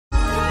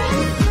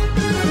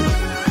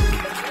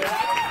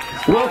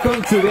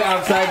Welcome to the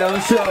Upside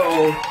Down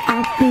Show.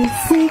 I'll be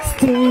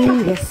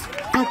 16, yes.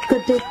 I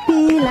could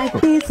be like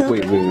this.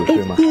 Wait,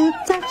 if you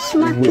touch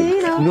my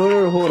feet.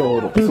 No, hold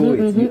on. So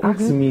wait, you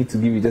asked me to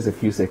give you just a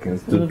few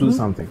seconds to do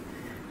something.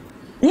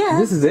 Yeah.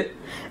 This is it?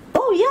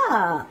 Oh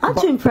yeah.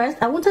 Aren't you impressed?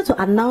 I wanted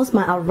to announce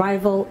my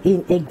arrival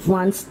in a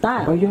grand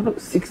style. But you're not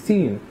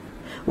 16.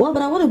 Well,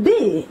 but I want to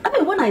be. I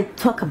mean, when I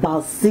talk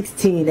about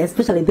 16,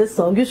 especially this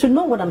song, you should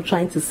know what I'm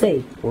trying to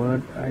say.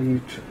 What are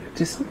you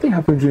Did something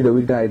happen during the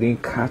week that I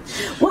didn't catch?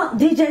 Well,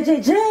 DJ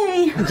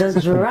JJ, just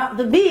drop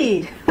the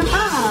beat.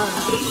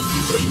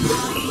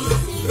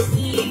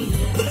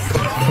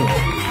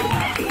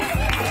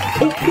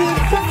 If you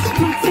touch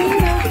my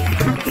finger,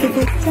 I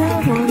could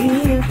tell on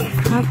you.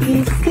 I'll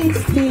be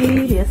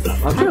 16, yes.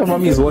 I'm sure your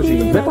mommy is watching.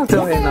 You better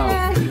tell her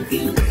now.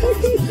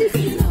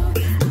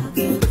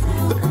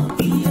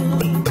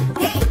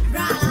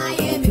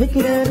 Look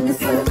at her in the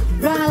sun,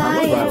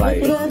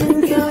 ride,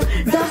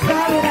 just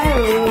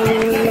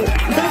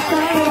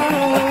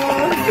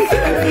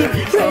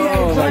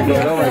Oh my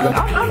god.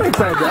 I'm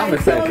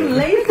excited. So,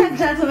 ladies and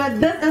gentlemen,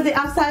 this is the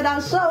Upside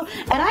Down Show,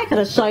 and I can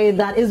assure you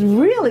that it's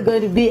really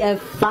going to be a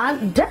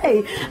fun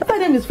day. My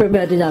name is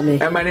Frema Adunyame.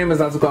 And my name is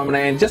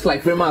Kwamina, and just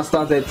like Frema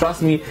started,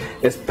 trust me,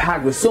 it's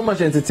packed with so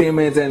much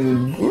entertainment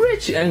and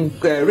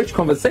rich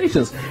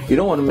conversations. You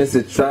don't want to miss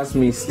it. Trust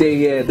me, stay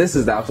here. This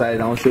is the Upside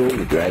Down Show.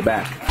 We'll be right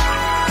back.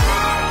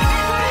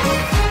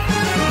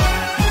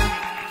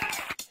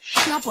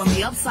 Shop on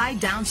the Upside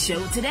Down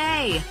Show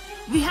today.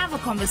 We have a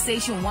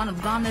conversation with one of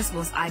Ghana's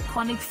most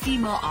iconic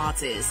female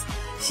artists.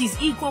 She's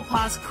equal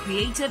parts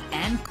creative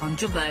and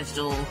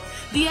controversial.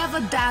 The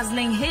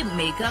ever-dazzling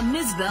hitmaker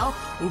Mzbel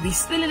will be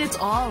spilling it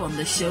all on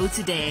the show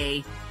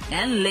today.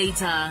 And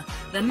later,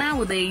 the man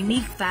with a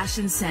unique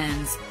fashion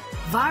sense,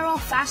 viral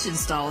fashion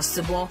star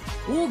Mzbel,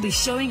 will be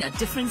showing a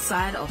different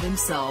side of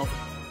himself.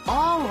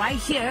 All right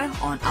here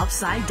on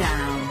Upside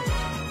Down.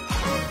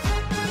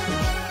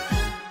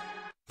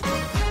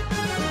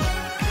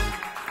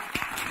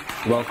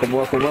 Welcome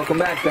back.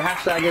 The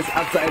hashtag is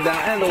Upside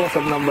Down and the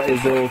WhatsApp number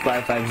is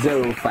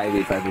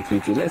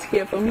 0550585232. Let's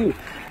hear from you.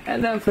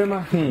 And then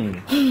Frema,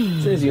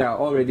 since you are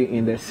already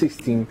in the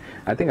 16,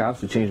 I think I have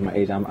to change my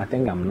age. I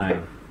think I'm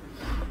 9.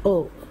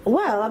 Oh,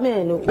 well, I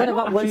mean,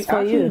 whatever works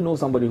for you. I know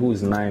somebody who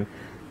is 9.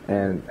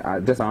 And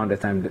just around the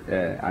time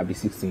IB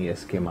 16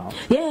 years came out.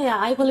 Yeah,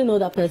 I only know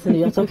that person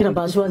you're talking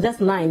about. She was just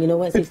 9,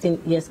 when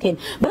 16 years came.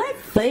 But I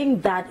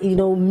think that,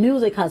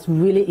 music has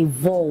really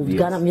evolved. Yes.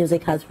 Ghana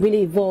music has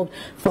really evolved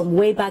from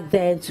way back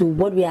then to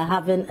what we are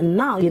having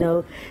now,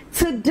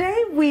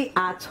 Today we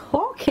are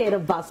talking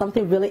about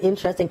something really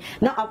interesting.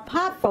 Now,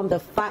 apart from the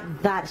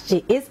fact that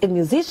she is a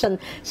musician,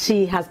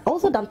 she has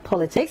also done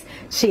politics.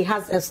 She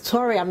has a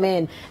story,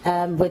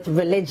 with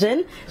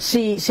religion.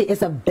 She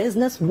is a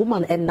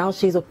businesswoman, and now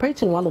she's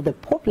operating one of the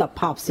popular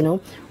pubs, in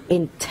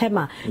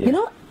Tema.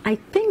 Yeah. I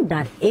think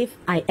that if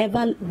I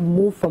ever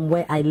move from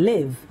where I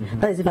live,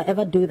 that is, if I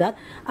ever do that,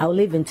 I'll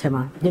live in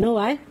Tema. You know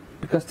why?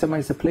 Because Tema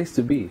is a place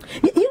to be.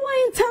 You are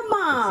in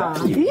Tema.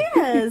 Exactly.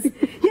 Yes.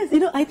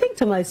 I think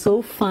Tema is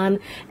so fun,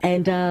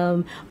 and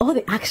all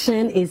the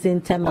action is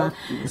in Tema.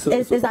 Is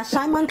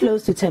Ashaiman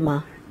close to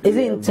Tema? Is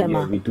it in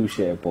Tema? Yeah, we do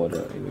share a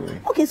border anyway.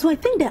 Okay, so I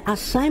think the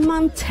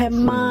assignment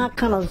Tema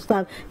kind of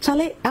stuff.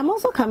 Charlie, I'm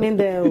also coming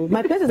there.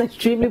 My place is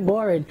extremely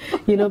boring,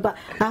 but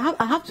I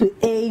have to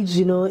age,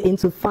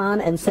 into fun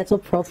and settle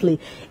properly.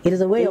 It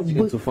is a way of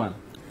into fun.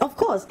 Of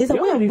course, it's a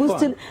way of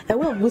boosting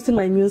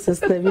my immune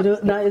system.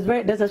 That is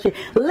very necessary.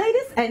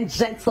 Ladies and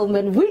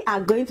gentlemen, we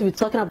are going to be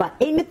talking about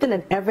anything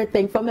and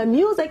everything, from the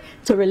music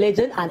to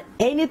religion and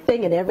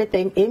anything and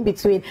everything in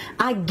between.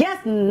 I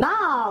guess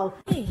now.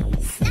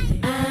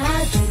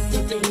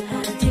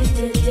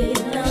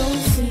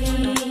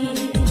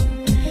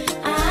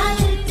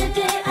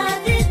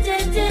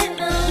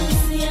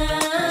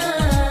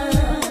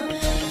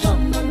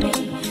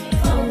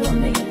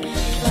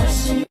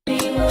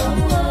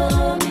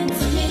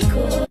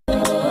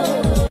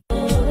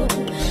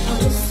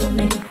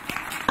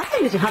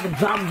 To have a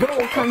drum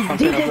roll from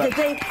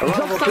DJ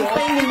drop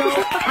something,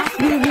 as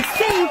we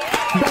receive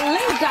the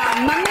leader,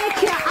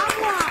 Manekia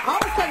Amwa,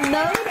 also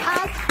known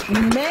as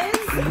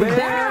Mzbel.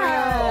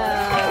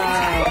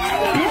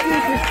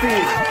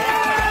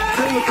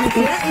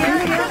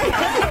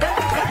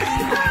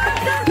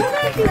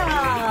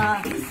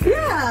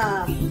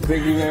 Yeah.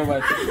 Thank you very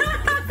much.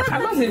 I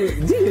must say,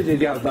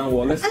 DJ has done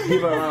well. Let's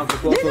give her a round of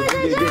applause.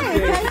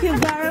 Thank you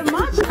very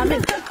much.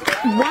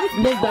 Once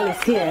Mzbel is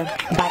here,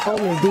 by all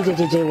means, DJ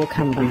JJ will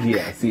come back.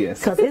 Yes.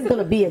 Because it's going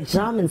to be a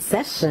jamming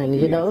session,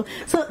 know.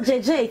 So,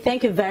 JJ,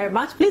 thank you very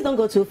much. Please don't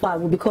go too far.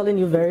 We'll be calling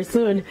you very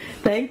soon.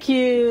 Thank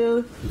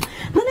you.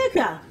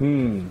 Manekia,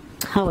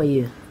 how are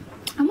you?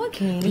 I'm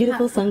okay.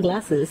 Beautiful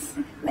sunglasses.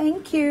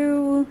 Thank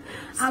you.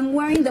 I'm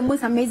wearing the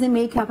most amazing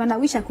makeup, and I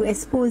wish I could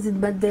expose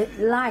it, but the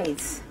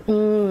lights.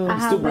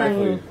 It's too bright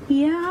for you.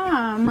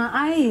 Yeah, my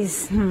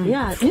eyes.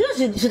 Yeah,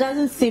 she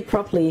doesn't see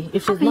properly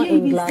if she's not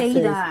in glasses.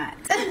 Say that?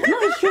 No,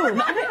 it's true.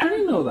 I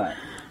didn't know that.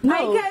 No.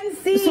 I can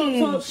see.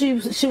 So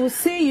she will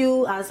see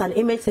you as an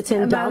image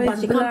sitting down, but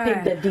she can't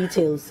pick the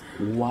details.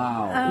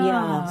 Wow.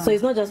 Yeah. So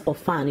it's not just for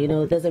fun, you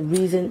know. There's a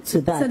reason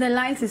to that. So the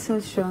light is so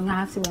strong.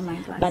 I have to wear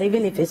my glasses. But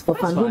even if it's for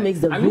fun, who makes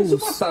the rules? I mean,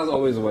 superstars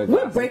always wear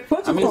glasses. We break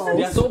protocols. I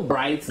mean, they're so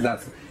bright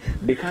that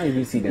they can't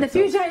even see themselves. The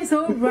future is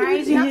so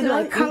bright. You have to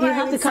like cover. You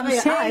have to cover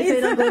your eyes so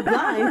you don't go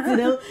blind. You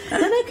know.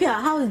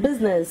 Tanekia, how is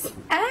business?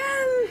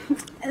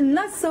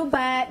 Not so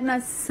bad,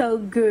 not so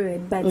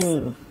good, but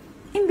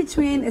in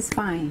between is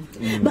fine.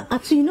 But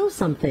actually, you know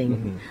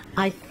something?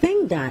 I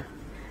think that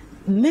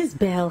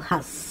Mzbel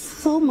has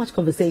so much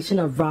conversation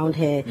around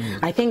her.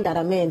 I think that,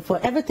 I mean, for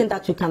everything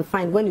that you can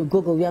find when you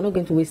Google, we are not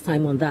going to waste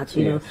time on that,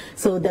 you know.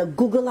 So the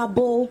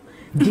Googleable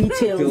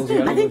details.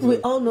 I think we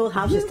all know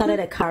how she started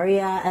a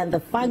career, and the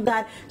fact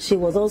that she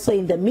was also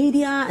in the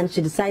media and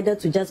she decided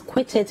to just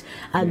quit it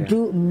and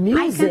do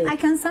music. I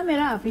can sum it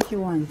up if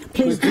you want.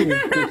 Please do.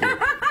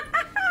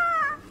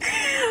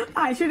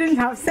 I shouldn't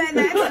have said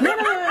that.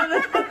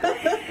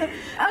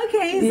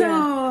 Okay,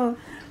 so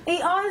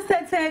it all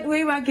started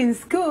way back in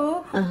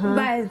school,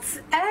 but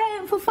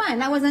for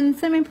fun. I was in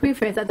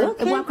semi-prefect at the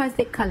Buakwa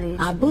State College.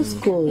 Abu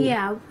School.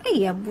 Yeah,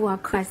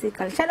 Buakwa State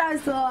College. Shout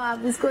out to all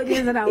Abu School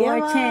students that are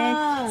watching.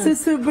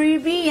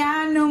 Susubribi,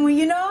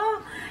 you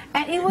know,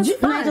 and it was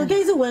fun.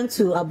 Nigel went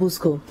to Abu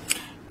School.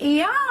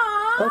 Yeah.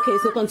 Okay,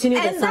 so continue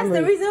the summary. And that's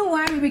the reason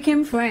why we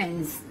became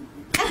friends.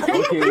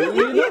 Okay,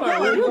 you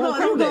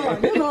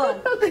go.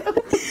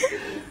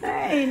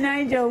 Hey,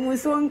 Nigel,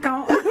 So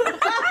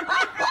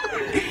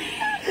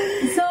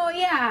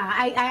yeah,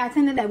 I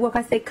attended at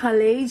Buakwa State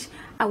College.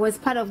 I was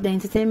part of the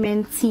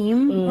entertainment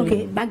team.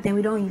 Okay, back then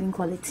we don't even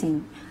call it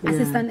team.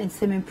 Assistant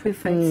entertainment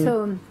prefect.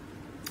 So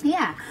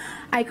yeah,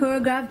 I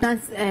choreographed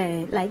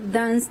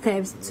dance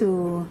steps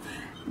to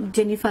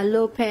Jennifer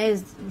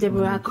Lopez,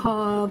 Deborah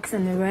Cox,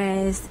 and the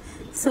rest.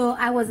 So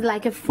I was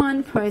like a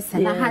fun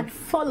person. I had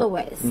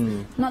followers,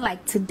 not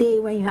like today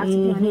when you have to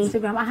be on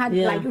Instagram. I had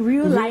like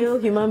real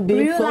life human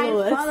being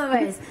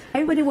followers.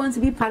 Everybody wants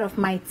to be part of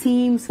my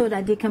team so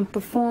that they can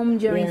perform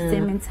during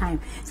entertainment time.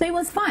 So it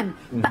was fun.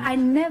 But I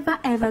never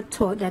ever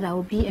thought that I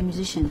would be a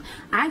musician.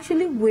 I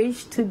actually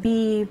wished to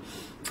be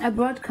a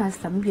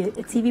broadcaster, maybe a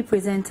TV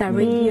presenter,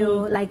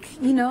 radio, like,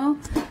 you know.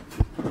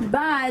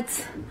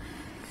 But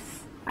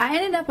I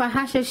ended up at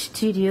Hasher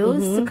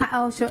Studios, to cut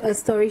out a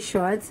story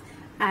short.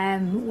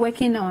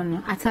 Working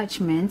on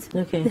attachment.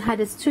 They had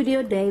a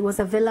studio there. It was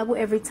available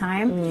every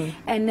time.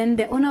 And then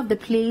the owner of the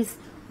place,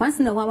 once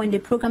in a while when they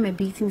program a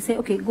beat, he would say,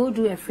 okay, go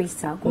do a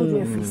freestyle, go do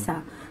a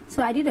freestyle.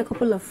 So I did a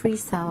couple of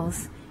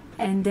freestyles,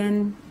 and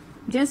then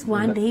just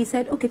one day he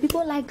said, okay,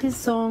 people like this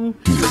song.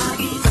 I'll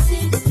be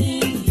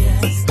 16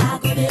 years, I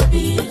could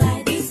be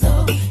like this,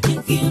 so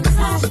if you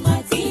touch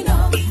my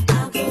Tino,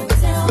 I'll go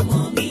tell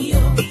mommy,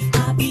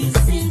 I'll be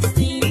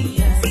 16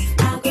 years,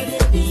 I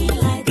could be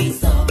like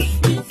this, so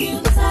if you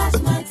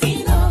touch my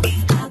Tino,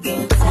 I'll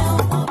go tell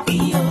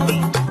mommy,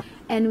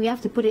 and we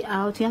have to put it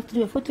out, we have to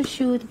do a photo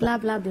shoot, blah,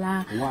 blah,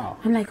 blah. Wow.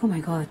 I'm like, oh my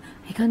God,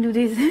 I can't do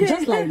this.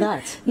 Just like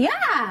that.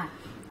 Yeah.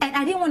 And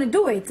I didn't want to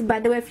do it,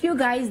 but there were a few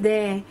guys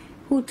there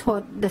who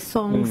thought the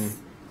songs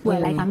were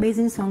like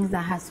amazing songs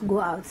that has to go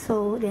out.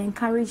 So they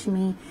encouraged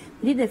me.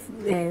 We did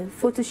the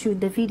photo shoot,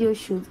 the video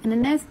shoot, and the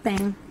next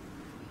thing,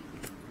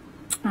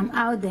 I'm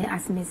out there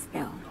as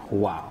Mzbel.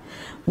 Wow.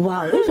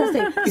 Wow,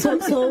 interesting.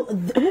 So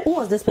who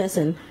was this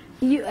person?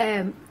 You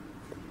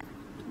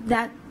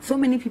that so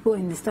many people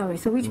in the story.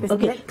 So which person?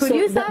 Okay, the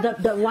producer, so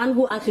the one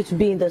who asked you to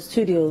be in the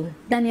studio.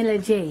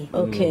 Daniela J.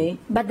 Okay.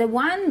 But the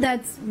one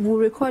that will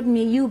record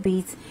me,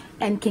 U-Beats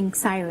and King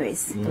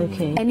Cyrus.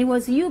 Okay. And it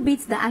was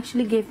U-Beats that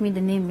actually gave me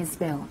the name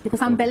Mzbel,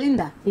 because I'm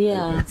Belinda.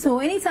 Yeah. So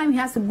anytime he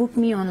has to book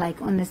me on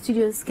the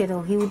studio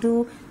schedule, he will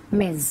do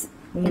Ms.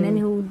 And then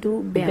he will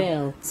do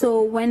Bell.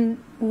 So when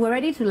we were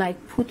ready to like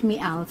put me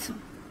out,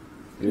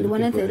 they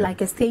wanted like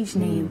a stage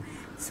name.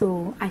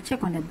 So I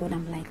check on the board,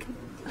 I'm like,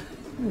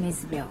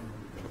 Mzbel,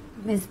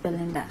 Miss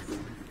Belinda.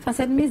 So I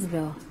said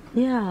Mzbel.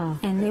 Yeah.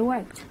 And it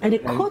worked. And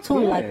it caught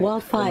on like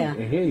wildfire.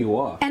 And here you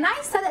are. And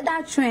I started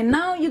that trend.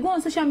 Now you go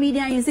on social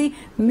media and you see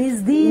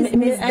Miss this,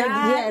 Miss that,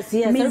 yes,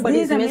 Miss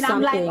this. I mean,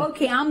 I'm like, something.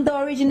 okay, I'm the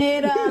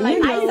originator. Like,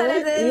 You know. I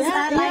started this.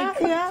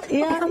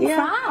 Yeah. I'm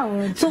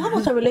proud. So how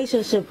was your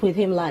relationship with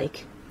him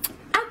like?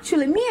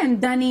 Actually, me and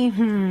Danny,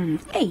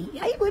 hey,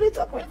 are you going to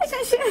talk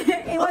relationship?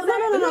 It was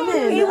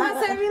it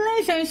was a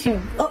relationship.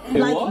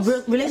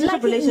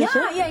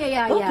 Relationship?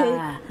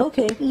 Yeah.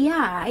 Okay.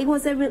 Yeah, it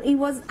was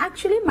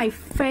actually my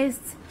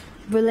first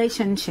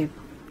relationship.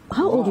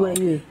 How old were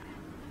you?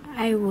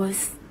 I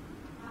was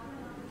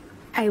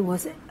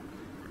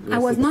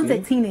not a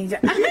teenager.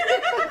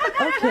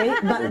 Okay,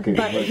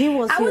 but he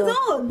was. I was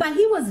old, but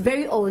he was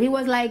very old. He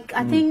was like,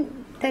 I think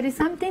 30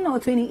 something or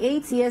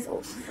 28 years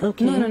old.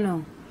 Okay.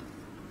 No.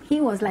 he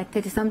was like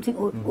 30-something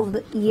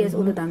years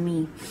older than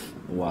me.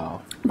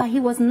 Wow. But he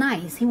was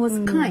nice. He was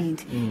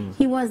kind.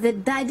 He was the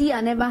daddy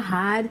I never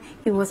had.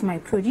 He was my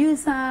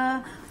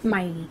producer,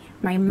 my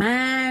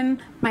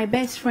man, my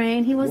best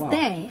friend. He was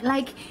there.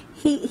 Like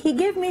he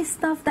gave me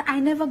stuff that I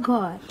never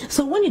got.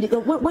 So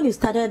when you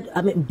started,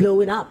 I mean,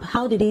 blowing up,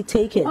 how did he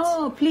take it?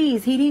 Oh,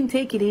 please, he didn't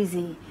take it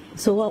easy.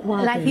 So what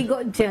happened? Like he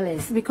got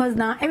jealous because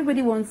now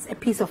everybody wants a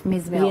piece of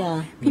Mzbel.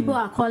 Yeah. People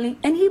are calling,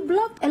 and he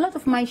blocked a lot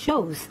of my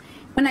shows.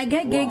 When I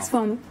get gigs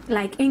from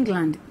like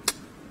England,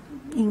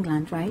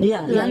 right?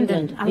 Yeah,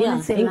 London. England. I want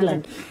to say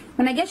England. London.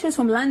 When I get shows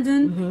from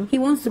London, he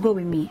wants to go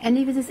with me. And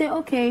if he say,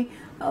 okay,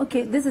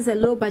 this is a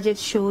low budget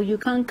show, you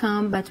can't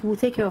come, but we'll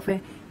take care of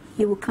it,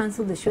 he will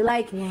cancel the show.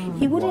 Like,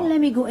 he wouldn't let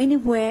me go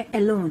anywhere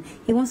alone.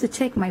 He wants to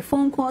check my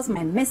phone calls,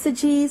 my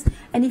messages,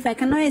 and if I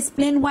cannot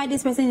explain why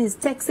this person is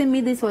texting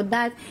me this or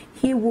that,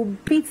 he will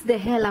beat the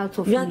hell out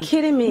of me. You're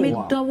kidding me.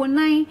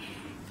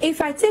 If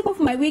I take off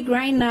my wig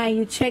right now,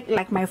 you check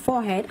like my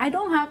forehead, I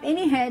don't have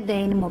any hair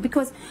there anymore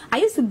because I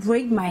used to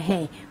braid my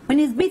hair. When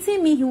he's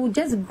beating me, he would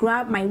just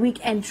grab my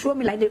wig and throw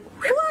me like this.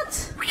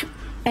 What?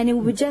 And it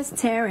would be just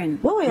tearing.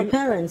 What were your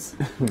parents?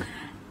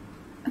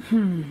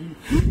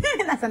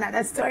 That's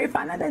another story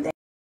for another day.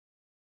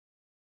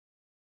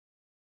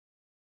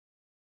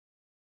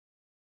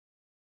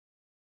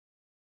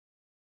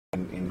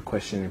 In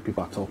question, and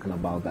people are talking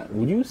about that.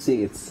 Would you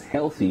say it's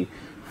healthy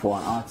for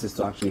an artist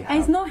to actually have?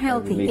 It's not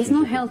healthy. It's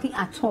not healthy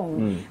at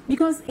all.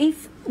 Because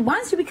if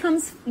once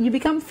you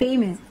become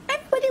famous,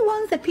 everybody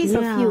wants a piece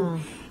of you.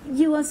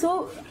 You are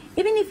so.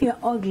 Even if you're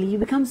ugly, you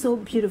become so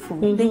beautiful.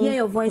 They hear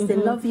your voice, they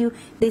love you,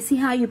 they see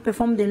how you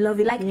perform, they love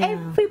you. Like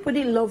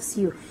everybody loves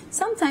you.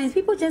 Sometimes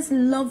people just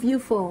love you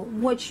for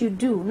what you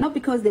do, not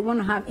because they want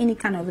to have any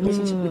kind of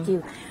relationship with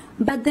you.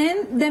 But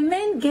then the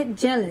men get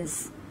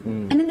jealous.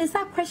 And then they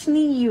start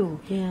questioning you.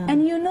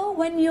 And you know,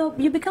 when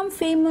you become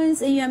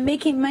famous and you're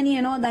making money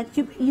and all that,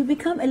 you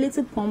become a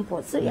little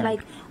pompous. So you're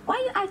like, why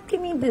are you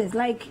asking me this?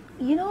 Like,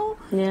 you know?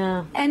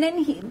 And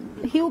then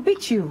he'll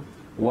beat you.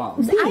 Wow.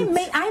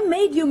 I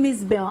made you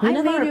Mzbel. You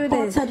never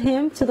reported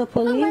him to the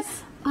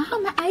police?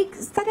 I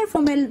started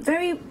from a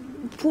very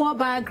poor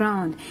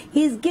background.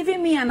 He's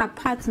giving me an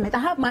apartment. I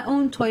have my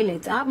own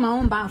toilet. I have my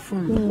own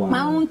bathroom,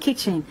 my own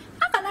kitchen.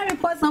 How can I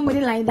report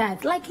somebody like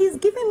that? Like, he's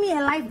giving me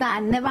a life that I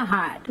never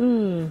had.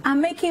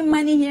 I'm making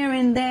money here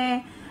and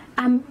there.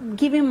 I'm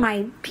giving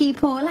my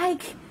people,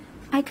 like,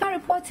 I can't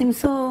report him.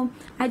 So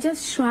I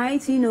just try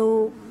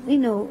to,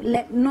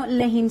 not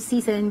let him see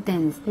certain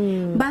things.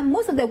 But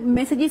most of the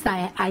messages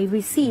I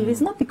receive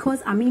is not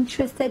because I'm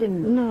interested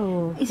in.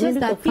 No, it's just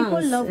that people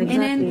love me.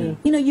 And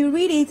then you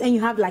read it and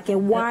you have like a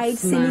wide,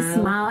 silly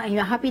smile, and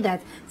you're happy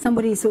that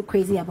somebody is so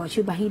crazy about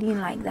you, but he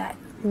didn't like that.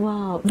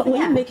 Wow. But were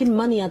you making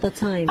money at the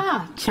time?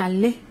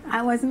 Charlie,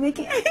 I was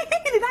making.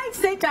 Did I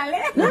say Charlie?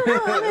 No,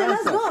 I mean,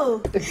 let's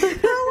go. I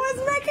was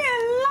making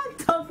a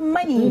lot of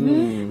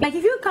money. Like,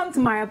 if you come to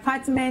my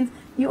apartment,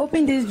 you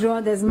open this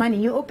drawer, there's money.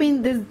 You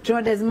open this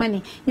drawer, there's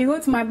money. You go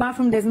to my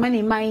bathroom, there's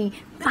money.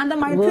 Under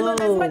my pillow,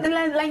 there's money.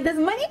 Like, there's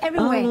money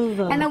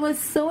everywhere. And I was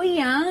so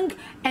young,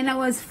 and I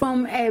was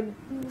from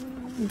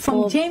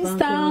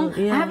Jamestown.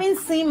 I haven't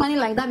seen money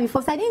like that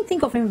before, so I didn't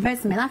think of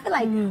investment. I feel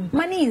like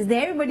money is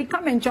there. Everybody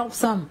come and chop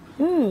some.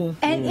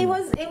 And it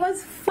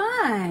was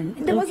fun.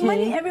 There was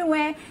money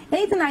everywhere.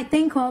 Anything I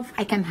think of,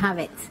 I can have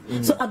it.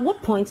 So at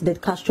what point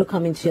did Castro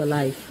come into your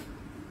life?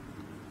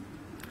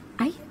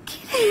 Are you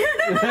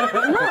kidding?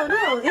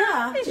 No,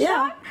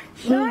 yeah.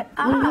 Shut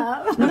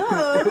up.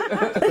 No.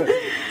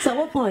 So at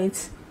what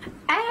point?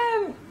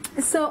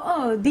 So,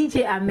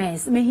 DJ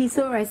Ames, may he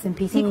so rest in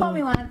peace. He called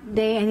me one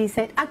day and he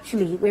said,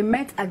 actually, we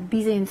met at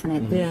Deezer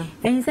Internet.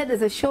 And he said,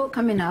 there's a show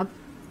coming up.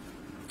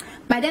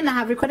 By then, I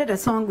have recorded a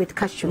song with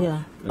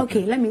Castro.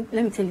 Okay, let me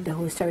tell you the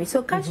whole story.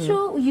 So,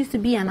 Castro used to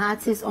be an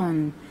artist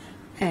on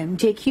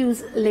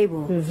JQ's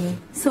label.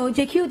 So,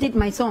 JQ did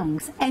my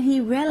songs. And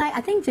he realized,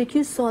 I think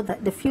JQ saw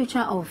the future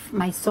of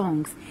my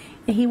songs.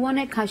 And he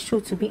wanted Castro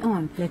to be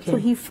on. So,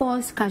 he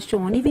forced Castro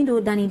on, even though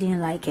Danny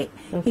didn't like it.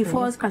 He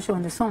forced Castro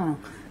on the song.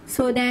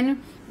 So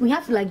then we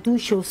have to like do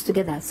shows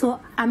together. So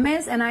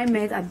Ames and I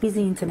met at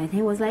Busy Internet.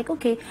 He was like,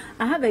 okay,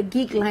 I have a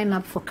gig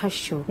lineup for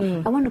Castro.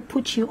 I want to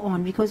put you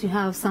on because you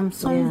have some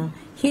songs,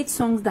 hit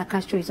songs that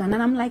Castro is on.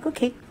 And I'm like,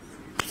 okay.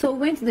 So we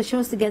went to the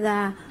shows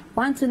together.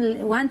 One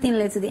thing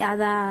led to the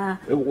other.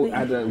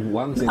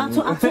 One thing.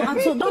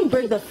 So don't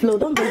break the flow.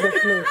 Don't break the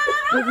flow.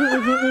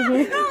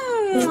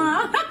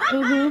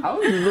 I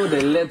don't even know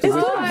they led to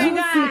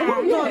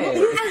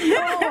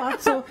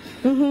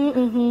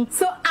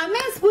So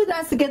Ames put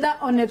us together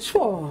on a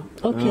tour.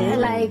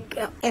 Like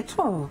a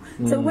tour.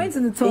 So we went to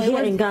the tour.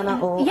 Here in Ghana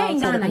or in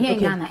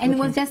Ghana. And it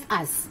was just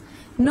us.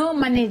 No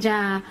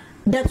manager.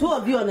 The two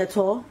of you on the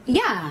tour?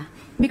 Yeah.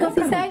 Because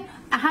he said,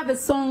 I have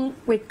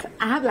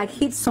like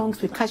hit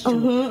songs with Castro.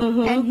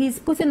 And he's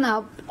putting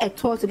up a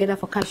tour together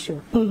for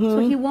Castro. So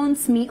he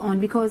wants me on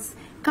because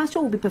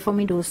Castro will be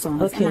performing those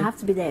songs and I have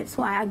to be there.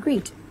 So I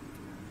agreed.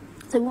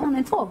 So we went on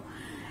a tour.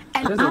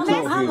 And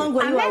how long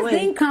were you away?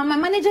 Didn't come, my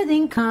manager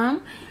didn't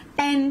come,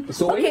 And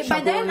so okay,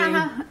 but then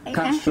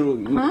Castro,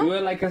 you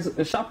were like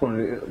a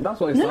chaperone. That's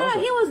what it sounds like.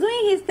 He was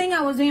doing his thing,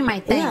 I was doing my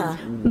thing. Yeah.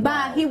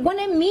 But he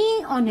wanted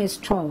me on his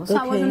tour, so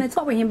I was on the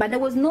tour with him. But there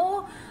was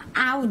no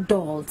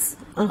outdoors.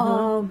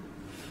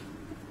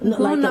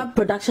 Like a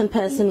production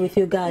person with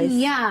you guys.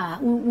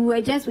 Yeah, we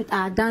were just with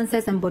our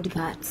dancers and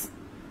bodyguards,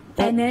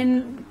 and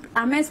then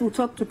Ames would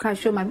talk to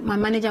Castro. My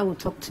manager would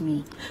talk to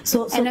me.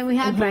 And then we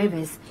had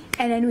drivers,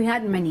 and then we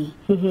had money,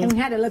 and we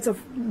had a lot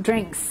of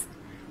drinks.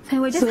 So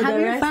we were just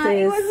having fun.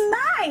 It was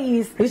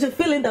nice. We should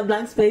fill in the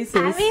blank spaces.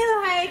 I mean,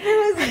 like,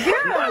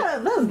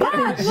 it was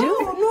good.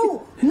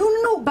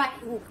 No, but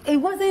it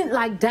wasn't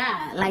like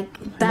that. Like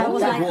that. It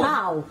was like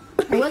how?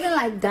 It wasn't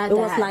like that. It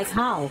was like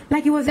how?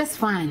 Like it was just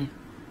fun.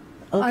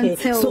 Okay,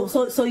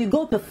 so you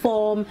go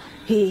perform.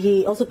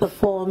 He also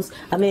performs.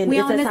 I mean, we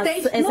are on the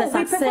stage. No,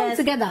 we perform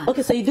together.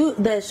 Okay, so you do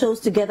the shows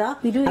together.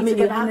 We do it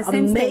together. You have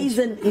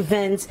amazing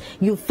events.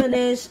 You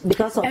finish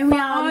because of and we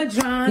are all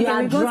drunk.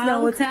 And we go to the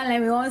hotel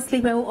and we all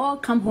sleep and we all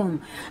come home.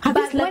 Have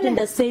you slept in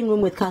the same room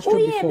with Castro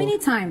before? Oh yeah, many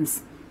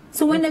times.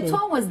 So when the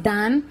tour was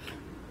done,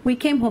 we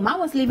came home. I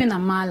was living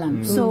in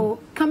Malam, so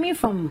coming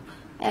from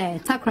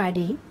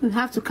Takrady, you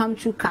have to come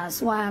through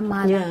Kaswa,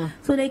 Mala.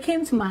 So they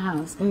came to my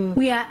house.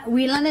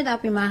 We landed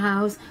up in my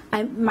house.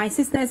 My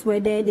sisters were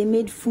there. They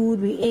made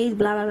food. We ate.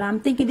 Blah blah blah. I'm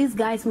thinking these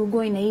guys will go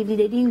in the evening.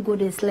 They didn't go.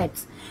 They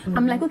slept.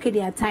 I'm like, okay, they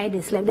are tired.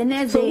 They slept. The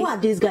next day, who are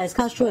these guys?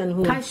 Castro and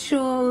who?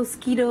 Castro,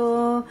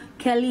 Skido,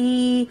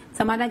 Kelly,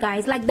 some other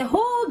guys. Like the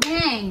whole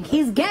gang.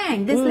 His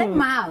gang. They slept in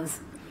my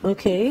house.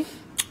 Okay.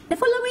 The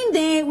following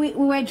day, we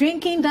were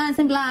drinking,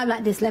 dancing, blah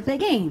blah. They slept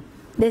again.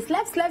 They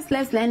slept,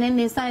 and then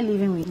they started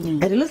living with me.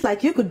 And it looks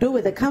like you could do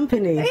with the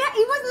company. Yeah,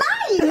 it was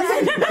nice.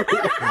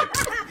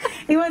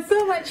 It was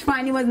so much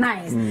fun. It was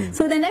nice.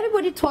 So then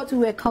everybody thought we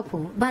were a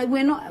couple, but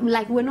we're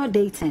not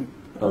dating.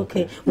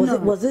 Okay.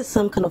 Was it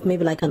some kind of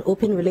maybe like an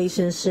open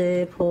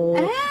relationship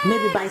or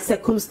maybe by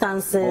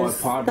circumstances? Or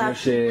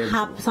partnership.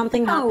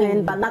 Something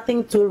happened, but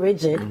nothing too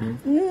rigid.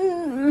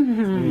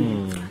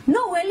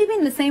 No, we're living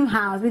in the same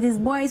house with his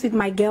boys, with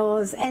my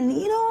girls, and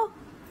you know.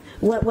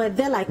 Were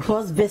there like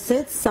cross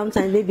visits?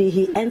 Sometimes maybe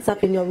he ends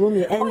up in your room,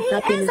 you end up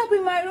in... He ends up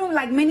in my room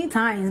like many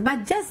times,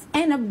 but just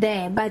end up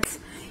there, but...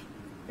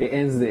 It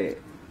ends there.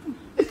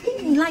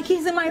 Like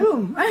he's in my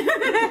room.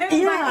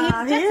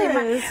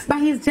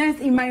 But he's just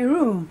in my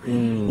room.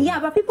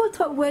 Yeah, but people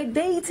thought we're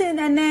dating,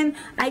 and then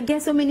I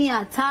get so many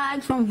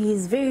attacks from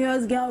his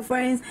various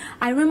girlfriends.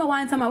 I remember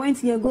one time I went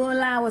to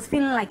Yagola, I was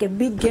feeling like a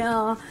big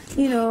girl,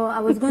 you know, I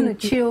was going to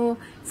chill.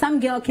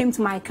 Some girl came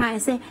to my car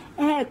and said,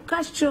 hey,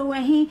 Castro,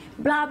 where he,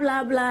 blah,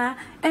 blah, blah.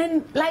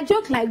 And like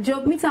joke, me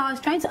too, I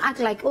was trying to act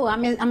like, oh,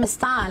 I'm a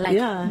star, like,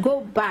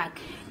 go back.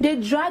 They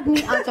dragged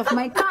me out of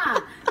my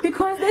car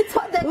because they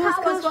thought the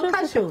car was for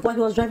Castro. What, he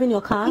was driving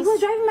your car? He was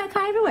driving my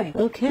car everywhere.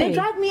 Okay. They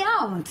dragged me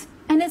out.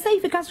 And they say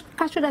if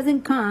Castro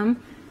doesn't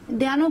come,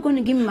 they are not going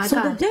to give me my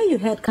car. So the day you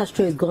heard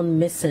Castro is gone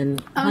missing,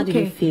 how did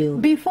you feel?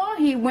 Before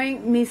he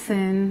went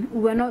missing,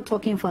 we were not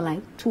talking for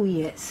like 2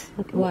 years.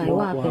 Okay. Why?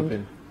 What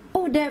happened?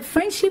 Oh, the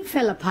friendship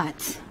fell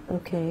apart.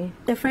 Okay.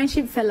 The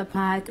friendship fell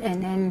apart,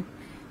 and then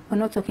we're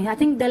not talking. I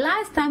think the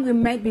last time we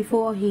met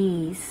before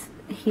his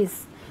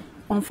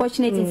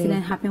unfortunate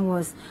incident happened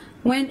was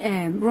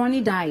when Ronnie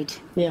died.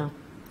 Yeah.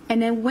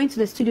 And then we went to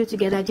the studio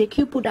together.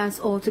 JQ put us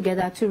all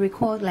together to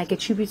record like a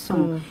tribute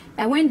song.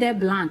 I went there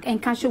blank,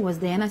 and Castro was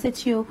there. And I said,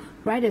 Tio,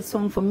 write a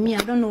song for me. I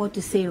don't know what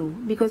to say,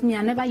 because me,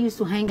 I never used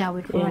to hang out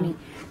with Ronnie.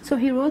 So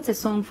he wrote a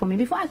song for me.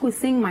 Before I could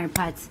sing my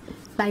parts,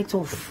 light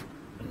off.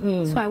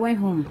 So I went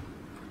home.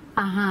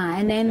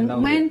 And then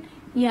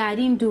I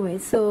didn't do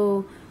it.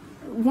 So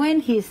when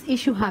his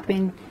issue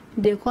happened,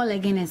 they called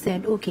again and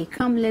said, okay,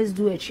 come, let's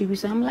do a tribute.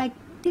 So I'm like,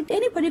 did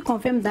anybody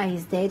confirm that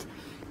he's dead?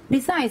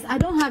 Besides, I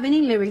don't have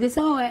any lyrics. They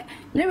say, oh,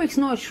 lyrics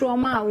not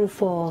trauma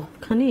for...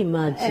 Can you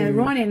imagine?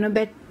 Running,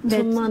 but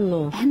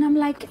and I'm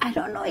like, I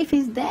don't know if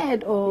he's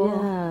dead or...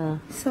 Yeah.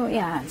 So,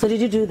 yeah. So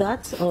did you do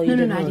that? Or you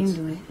no, I didn't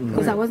do it.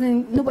 Because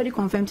nobody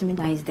confirmed to me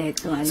that he's dead.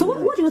 So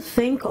what do you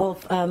think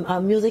of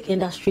our music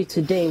industry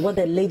today? What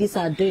the ladies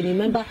are doing?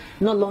 Remember,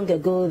 not long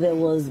ago, there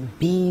was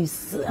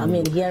beefs, I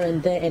mean, here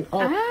and there and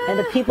all. And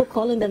the people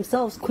calling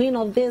themselves queen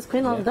of this,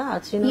 queen of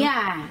that, you know?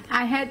 Yeah,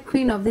 I heard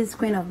queen of this,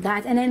 queen of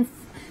that. And then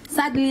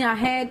suddenly I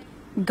heard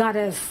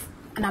goddess.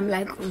 And I'm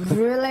like,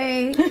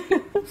 really?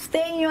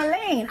 Stay in your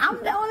lane. I'm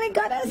the only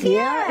goddess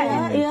here.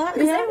 Yeah.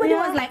 Because everybody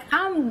was like,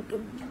 I'm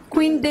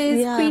queen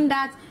this, queen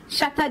that,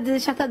 shatter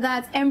this, shatter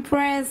that,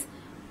 empress.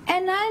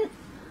 And then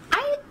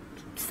I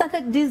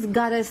started this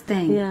goddess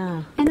thing.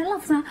 Yeah. And a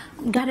lot of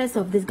goddess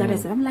of this,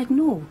 goddess. I'm like,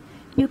 no,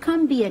 you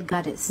can't be a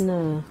goddess.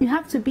 No. You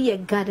have to be a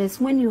goddess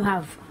when you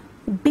have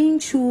been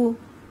through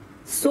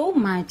so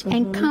much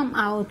and come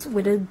out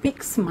with a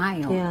big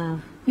smile. Yeah.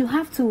 You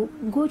have to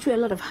go through a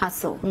lot of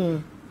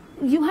hassle.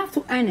 You have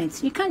to earn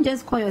it. You can't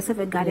just call yourself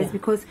a goddess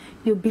because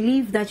you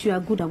believe that you are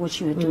good at what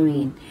you are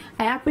doing.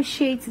 I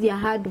appreciate their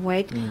hard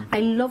work.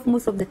 I love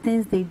most of the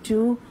things they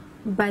do,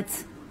 but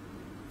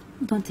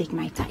don't take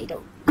my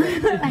title.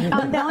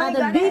 But are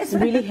the beefs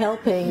really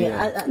helping?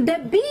 Yeah.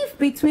 The beef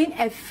between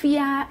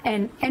Efia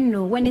and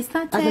Eno, when it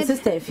started... As a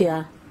Sister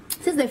Efia.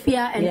 Sister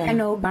Efia and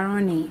Eno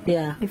Baroni,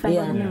 if I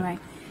got it right.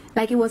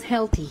 Like, it was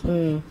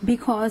healthy.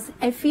 Because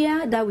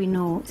Efia that we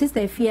know,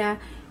 Sister Efia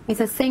is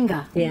a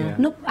singer.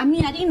 No, I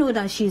mean, I didn't know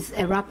that she's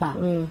a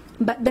rapper.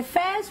 But the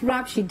first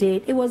rap she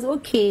did, it was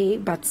okay,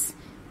 but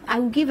I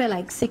would give her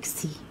like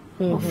 60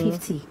 or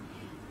 50.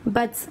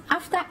 But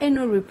after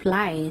Eno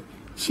replied,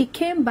 she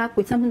came back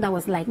with something that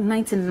was like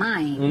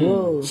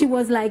 99. She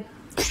was like...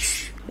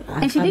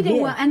 And she did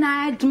it well, and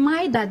I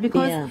admire that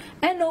because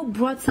Eno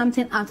brought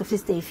something out of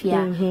Sister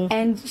Efia,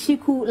 and she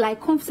could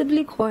like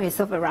comfortably call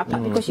herself a rapper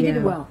because she did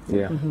it well.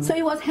 So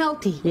it was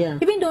healthy.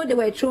 Even though they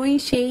were throwing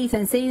shades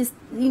and saying,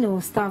 you know,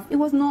 stuff, it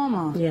was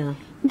normal.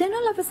 Then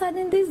all of a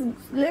sudden, these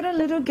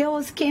little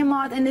girls came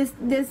out and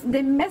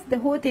they messed the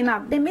whole thing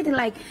up. They made it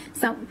like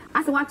some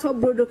as a watch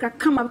up brother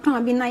come up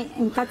be nice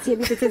and like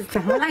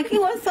it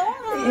was so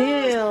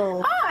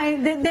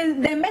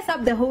they messed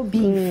up the whole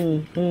beef,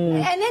 and then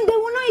they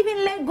will not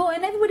even let go,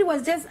 and everybody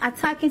was just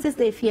attacking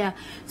Sister Efia.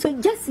 So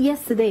just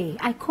yesterday,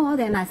 I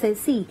called and I said,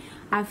 see,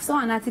 I saw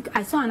an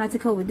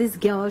article with this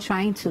girl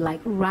trying to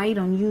like write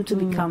on you to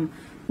become.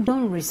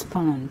 Don't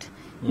respond.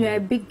 You're a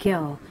big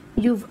girl.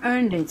 You've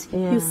earned it.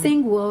 You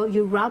sing well,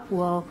 you rap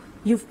well,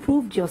 you've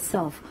proved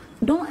yourself.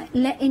 Don't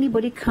let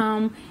anybody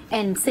come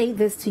and say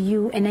this to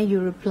you and then you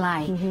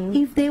reply.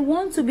 If they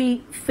want to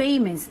be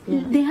famous,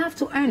 they have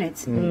to earn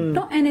it.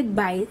 Don't earn it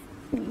by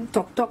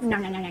talk, no.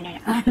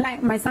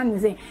 Like my son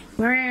is saying.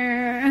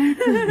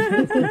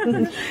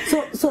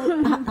 so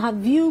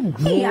have you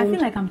grown? Hey, I feel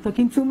like I'm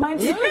talking too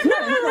much.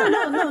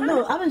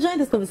 No. I'm enjoying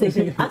this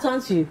conversation.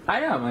 Aren't you?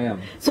 I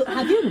am. So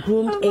have you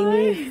groomed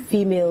any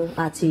female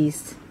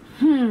artists?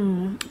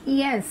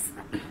 Yes,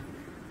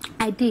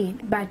 I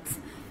did, but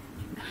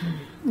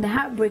the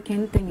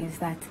heartbreaking thing is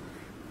that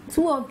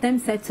two of them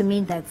said to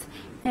me that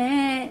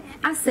I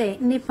say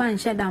Nipa and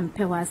Shadam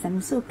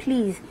Pewasem, so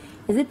please,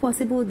 is it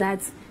possible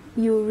that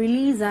you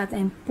release that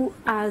and put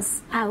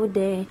us out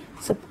there,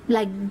 so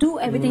like do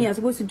everything you're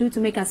supposed to do to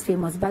make us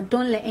famous, but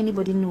don't let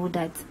anybody know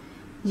that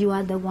you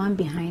are the one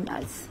behind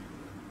us.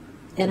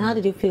 And how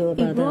did you feel about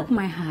that? It broke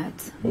my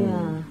heart.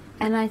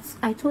 And I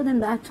told them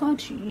that I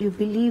thought you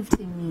believed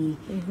in me.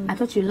 I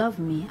thought you loved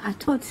me. I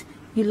thought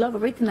you love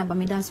everything about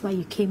me. That's why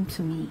you came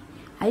to me.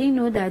 I didn't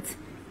know that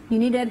you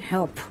needed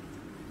help.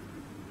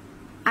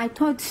 I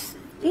thought,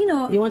 you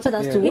know, you wanted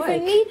us to work.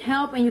 If you need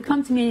help and you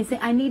come to me and you say,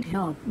 I need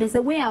help, there's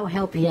a way I'll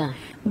help you.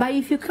 But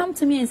if you come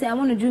to me and say, I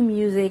want to do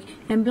music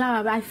and blah,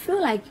 blah, blah, I feel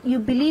like you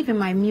believe in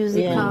my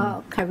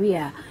musical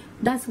career.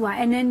 That's why.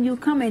 And then you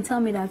come and tell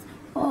me that,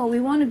 oh, we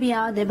want to be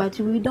out there, but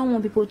we don't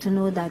want people to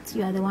know that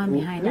you are the one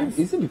behind us.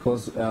 Is it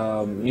because,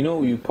 you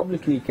know, you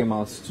publicly came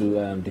out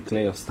to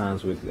declare your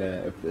stance with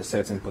a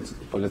certain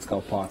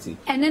political party?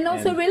 And then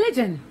also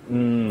religion.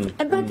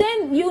 But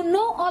then you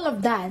know all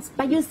of that,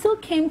 but you still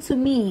came to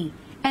me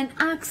and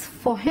asked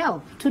for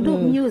help to do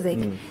music.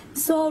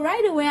 So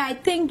right away, I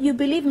think you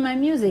believe in my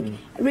music.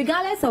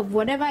 Regardless of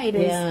whatever it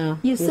is,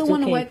 you still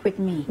want to work with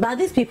me. But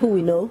these people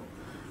we know?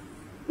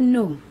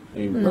 No.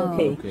 No.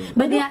 Okay.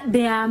 But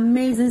they are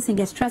amazing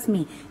singers, trust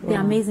me. They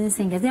are amazing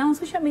singers. They are on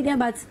social media,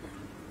 but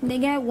they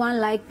get 1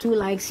 like, 2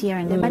 likes here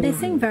and there. But they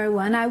sing very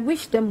well, and I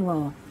wish them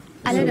well.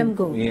 I let them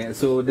go. Yeah,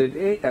 so did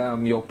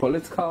your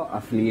political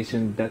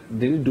affiliation, did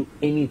it do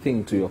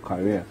anything to your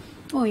career?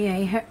 Oh yeah,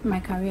 it hurt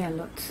my career a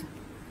lot.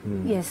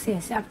 Yes,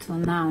 up till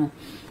now.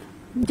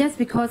 Just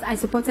because I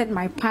supported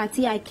my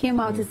party, I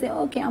came out to say,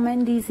 okay, I'm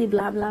NDC,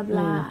 blah, blah,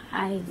 blah.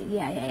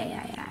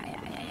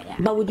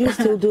 But would you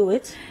still do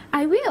it?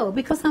 I will,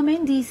 because I'm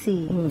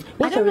NDC.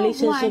 What's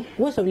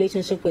your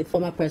relationship with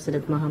former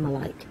President Mahama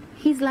like?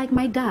 He's like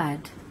my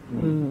dad.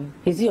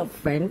 Is he your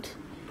friend?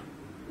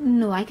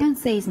 No, I can't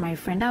say he's my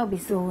friend. That would be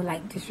so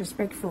like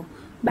disrespectful.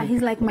 But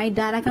he's like my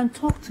dad. I can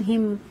talk to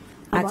him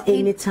at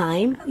any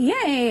time.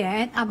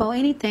 Yeah, about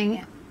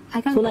anything. I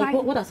can. So, like,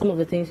 what are some of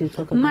the things you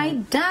talk about? My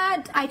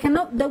dad, I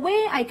cannot. The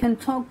way I can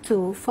talk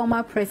to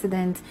former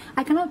president,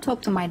 I cannot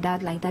talk to my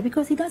dad like that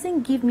because he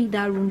doesn't give me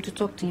that room to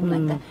talk to him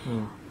like that.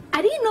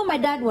 I didn't know my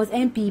dad was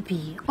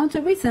MPP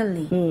until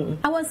recently.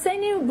 I was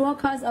sending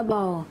broadcasts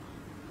about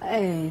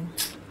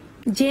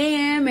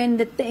JM and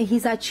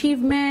his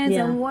achievements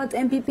and what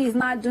MPP is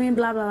not doing,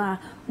 blah, blah, blah.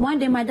 One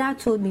day my dad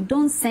told me,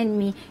 don't send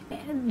me, I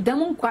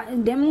don't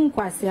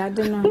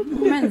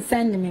know,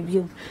 send me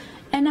view.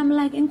 And I'm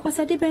like,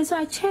 so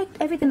I checked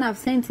everything I've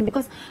sent him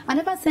because I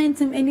never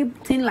sent him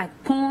anything like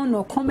porn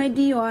or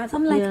comedy or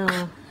something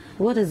like,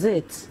 what is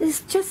it?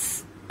 It's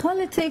just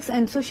politics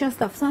and social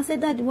stuff. So I said,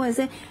 that was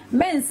a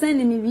man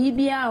sending me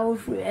VBR or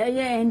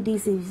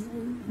NDC.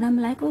 And I'm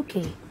like,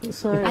 okay.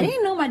 Sorry. I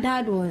didn't know my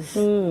dad was.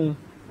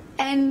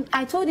 And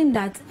I told him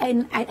that,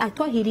 and I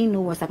thought he didn't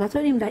know WhatsApp. I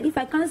told him that if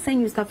I can't send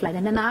you stuff like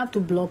that, then I have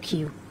to block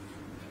you.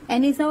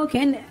 And he said,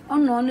 okay, and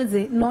none is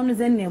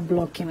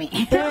blocking me.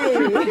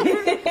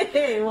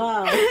 Hey,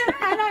 wow. And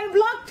I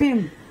blocked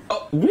him.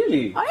 Oh,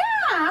 really? Oh,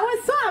 yeah, I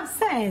was so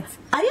upset.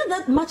 Are you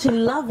that much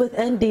in love with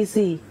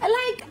NDC?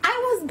 Like,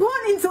 I was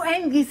born into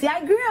NDC.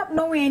 I grew up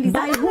knowing NDC.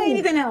 I don't know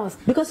anything else.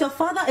 Because your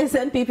father is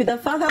NPP. The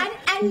father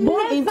and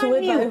born into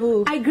it by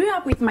who? I grew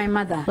up with my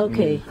mother.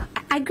 Okay.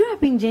 I grew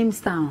up in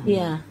Jamestown.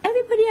 Yeah.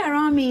 Everybody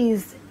around me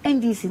is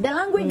NDC. The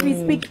language we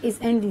speak is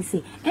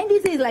NDC.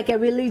 NDC is like a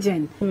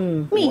religion.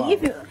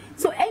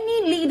 So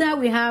any leader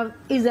we have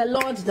is a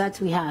Lord that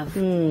we have.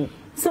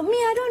 So me,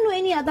 I don't know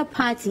any other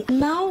party.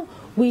 Now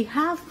we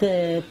have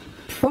the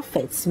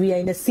prophets. We are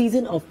in a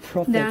season of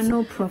prophets. There are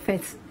no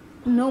prophets.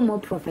 No more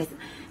prophets.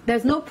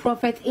 There's no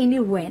prophet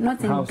anywhere.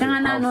 Not in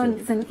Ghana, not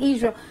in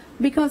Israel.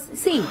 Because,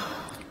 see,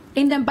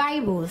 in the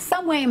Bible,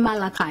 somewhere in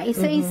Malachi, it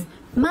says,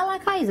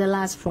 Malachi is the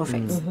last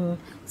prophet.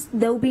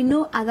 There will be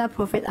no other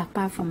prophet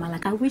apart from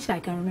Malachi. I wish I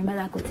can remember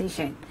that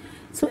quotation.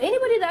 So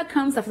anybody that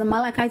comes after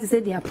Malachi to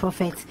say they are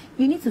prophets,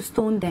 you need to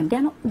stone them.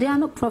 They are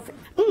not prophets.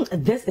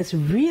 This is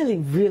really,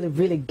 really,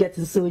 really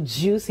getting so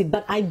juicy.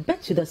 But I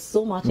bet you there's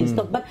so much in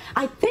stock. But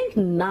I think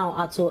now,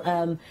 Ato,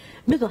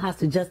 Mzbel has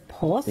to just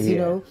pause. You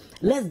know,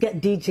 let's get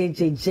DJ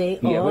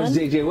JJ on. Yeah, where's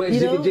JJ? Where's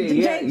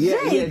JJ?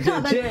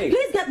 JJ.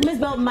 Please get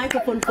Mzbel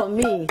microphone for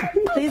me.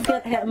 Please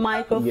get her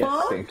microphone.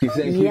 Yes, thank you.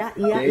 Yeah.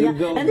 You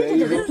go, and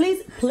DJ JJ,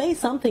 please play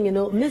something. You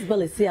know,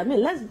 Mzbel is here. I mean,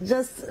 let's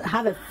just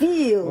have a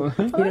feel. What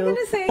are you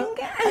gonna sing?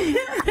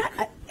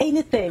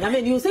 Anything. I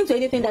mean, you sing to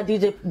anything that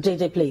DJ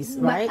JJ plays,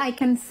 right? But I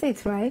can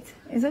sit, right?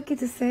 It's okay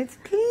to sit.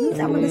 Please,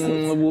 I want to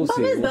sit. We'll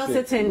see. Mzbel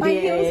sitting My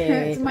there. heels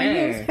hurt. My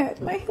heels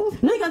hurt. My heels.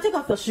 No, you can take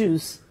off your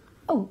shoes.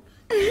 Oh.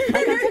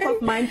 I can take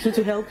off mine too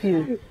to help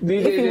you.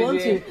 DJ, if you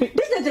want to.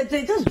 DJ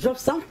JJ, just drop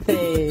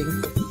something.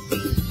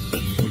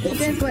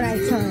 That's what I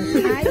thought.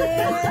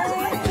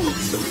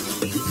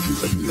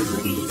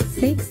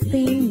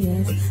 16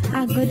 years,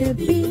 I gotta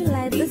be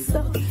like the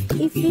soul.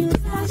 If you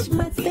touch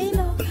my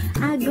tail,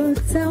 I go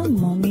tell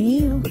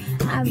mommy.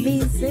 I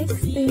be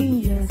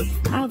 16 years,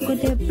 I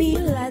gotta be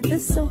like the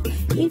soul.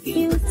 If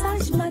you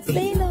touch my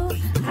tail,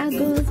 I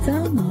go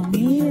tell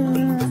mommy.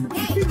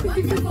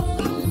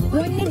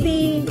 When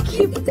they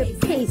keep the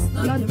pace,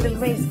 not the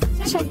race.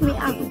 Check me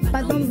out,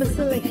 but don't be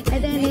silly.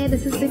 And then here,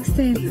 this is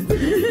 16.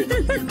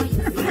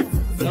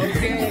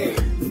 Okay.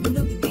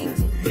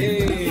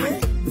 Hey.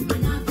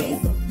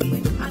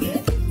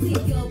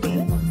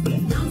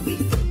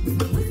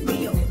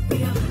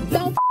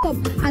 Don't f up.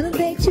 I don't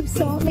take chips,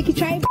 so make you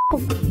try f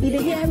up. You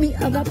don't hear me,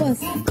 I got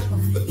us.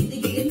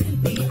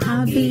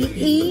 I'll be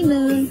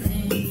eating.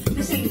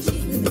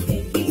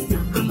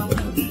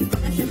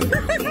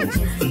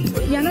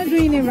 You're not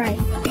doing it right.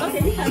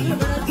 Okay, you can do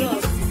another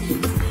job.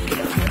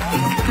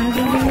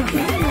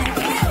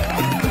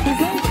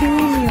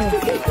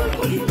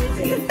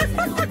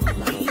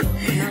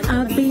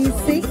 I'll be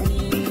sick.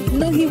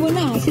 No, he will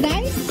not. Should I?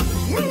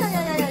 Yeah.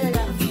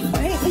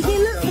 Right.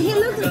 He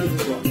looks.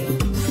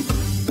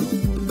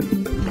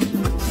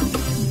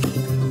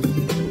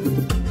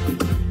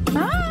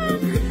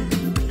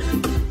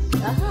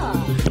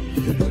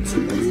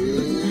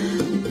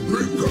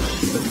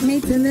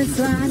 Meeting this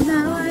one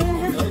now.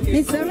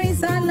 It's a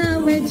reason now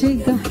where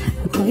you go.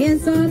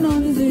 Yes, on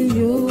to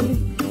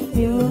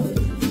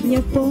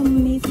you for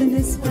meeting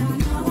this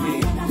one.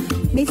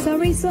 It's a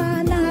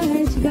reason now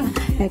where you go.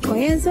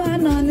 Yes, on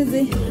to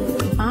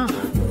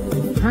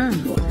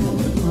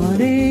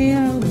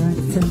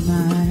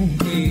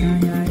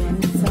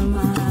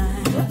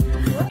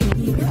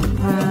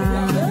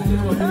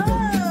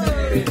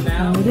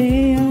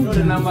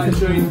the number is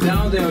showing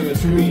down there on your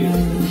screen.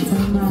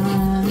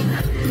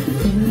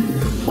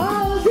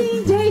 Oh,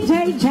 DJ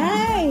JJ.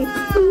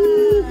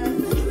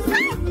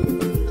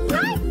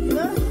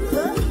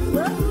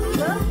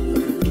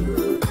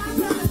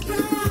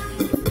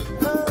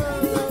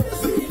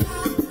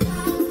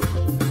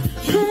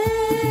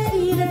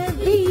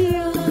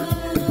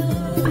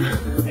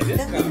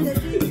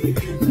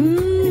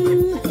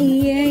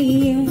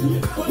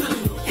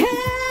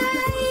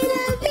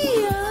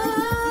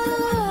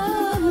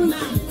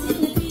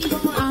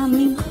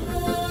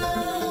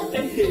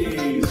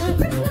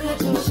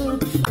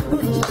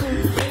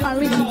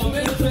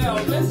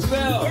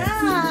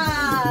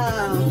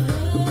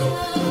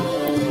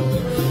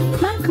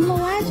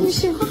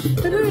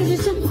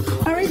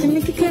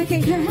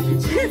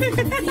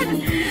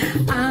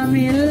 I'm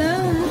in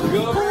love.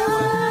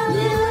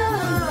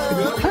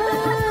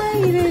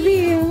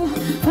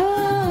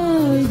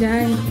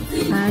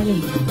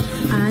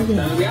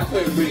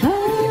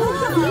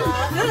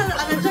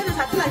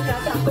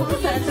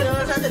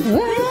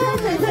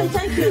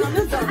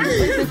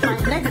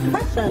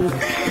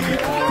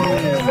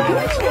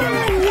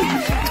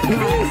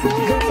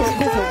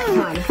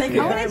 Thank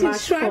you I very wanted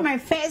much. to try my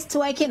first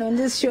twerking on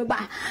this show,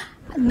 but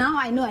now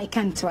I know I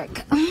can't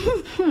twerk.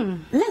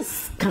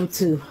 Let's come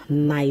to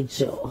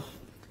Nigel.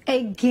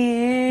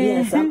 Again.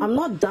 Yes, I'm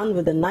not done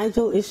with the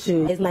Nigel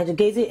issue. Is Nigel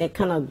Gazy a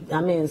kind of,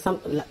 I mean,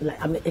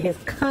 his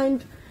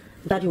kind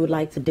that you would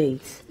like to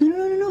date?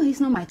 No, he's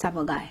not my type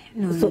of guy.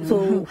 No, So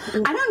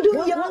I don't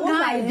do young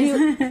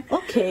guys.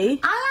 Okay.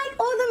 I like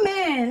older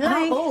men.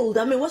 Like, how old?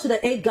 I mean, what should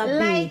the age gap be?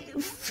 Like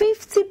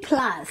 50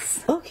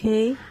 plus.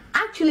 Okay.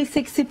 Actually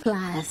 60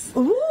 plus.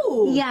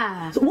 Ooh.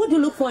 Yeah. So what do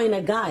you look for in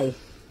a guy?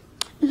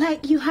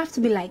 like you have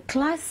to be like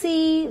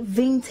classy,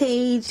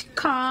 vintage,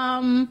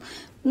 calm,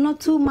 not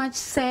too much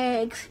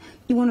sex.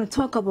 You want to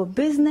talk about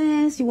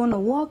business. You want to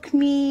walk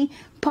me,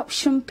 pop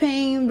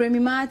champagne, Remy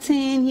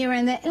Martin here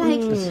and there.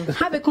 Like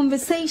have a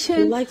conversation.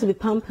 You like to be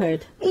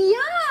pampered.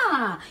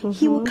 Yeah.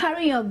 He will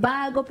carry your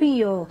bag, open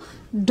your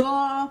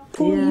door,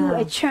 pull you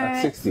a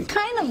chair.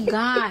 Kind of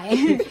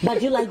guy. But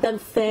do you like them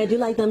fair? Do you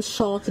like them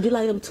short? Do you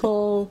like them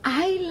tall?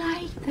 I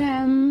like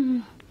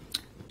them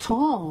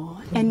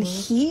tall and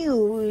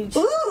huge.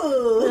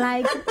 Ooh.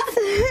 Like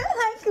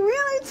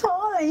really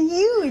tall and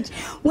huge,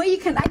 where you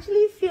can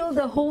actually feel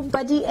the whole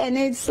body, and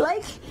it's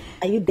like.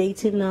 Are you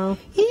dating now?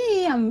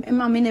 Yeah,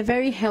 I'm in a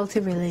very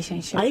healthy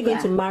relationship. Are you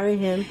going to marry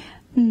him?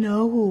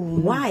 No.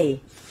 Why?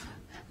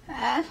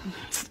 I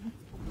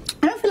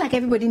don't feel like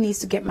everybody needs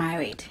to get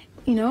married.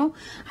 You know,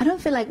 I don't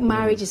feel like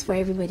marriage is for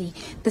everybody.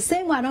 The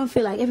same way I don't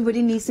feel like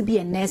everybody needs to be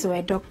a nurse or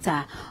a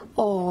doctor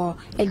or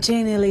a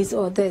journalist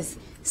or this.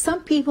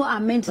 Some people are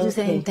meant to do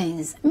certain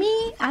things.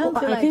 Me, I don't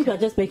feel like... I think you're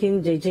just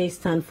making JJ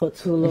stand for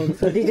too long.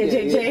 So DJ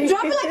JJ.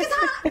 Drop it like it's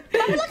hot.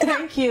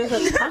 Thank you.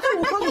 Actually,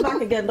 we'll call you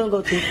back again. Don't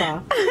go too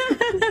far.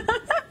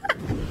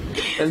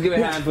 Let's give a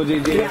hand for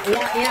JJ. Yeah.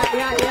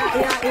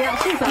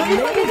 She's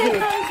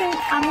amazing.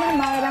 I'm not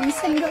married. I'm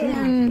single.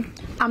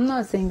 I'm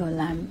not single.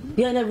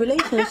 You're in a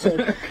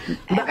relationship.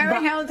 A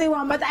very healthy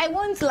one. But I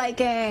want like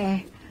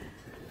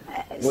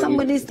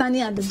somebody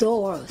standing at the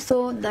door.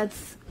 So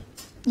that's,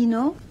 you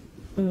know...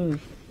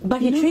 But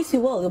he treats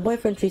you well. Your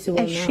boyfriend treats you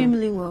well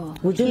extremely now. well.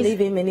 Would you leave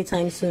him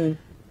anytime soon?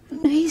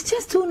 He's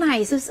just too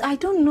nice. I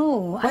don't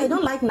know. I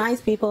don't like nice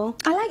people.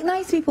 I like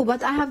nice people,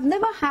 but I have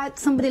never had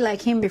somebody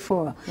like him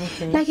before.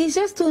 Okay. Like, he's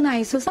just too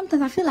nice. So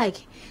sometimes I feel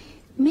like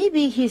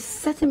maybe he's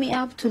setting me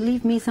up to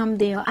leave me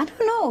someday. Or I don't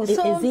know.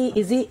 So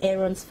is he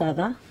Aaron's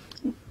father?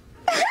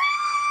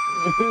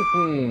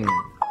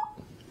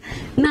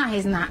 No,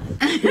 he's not.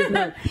 He's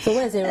not. So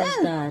where's Aaron's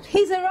dad?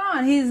 He's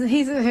around. Is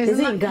he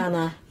in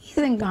Ghana? He's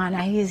in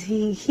Ghana.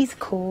 He's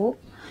cool.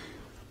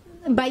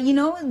 But you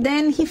know,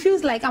 then he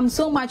feels like I'm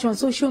so much on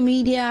social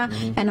media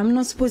and I'm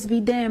not supposed to be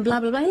there and blah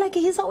blah blah. Like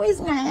he's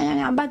always,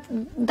 but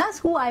that's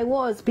who I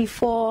was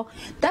before.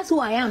 That's who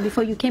I am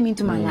before you came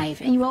into my life,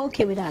 and you were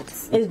okay with that.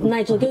 Is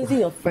Nigel Gacy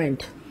your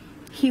friend?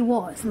 He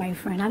was my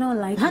friend. I don't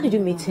like. How did you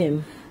meet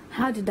him?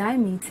 How did I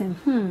meet him?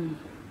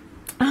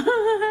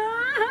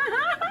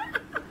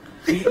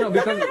 No,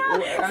 because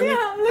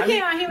I'm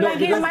looking at him like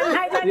he's my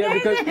life. Yeah,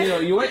 because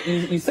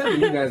you said that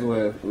you guys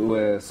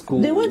were school.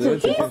 They went to.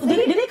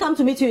 Did they come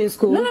to meet you in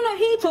school? No.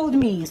 He told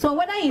me. So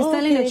whether he's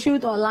telling the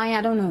truth or lying,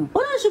 I don't know.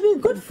 Well, that should be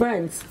good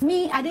friends.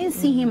 Me, I didn't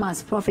see him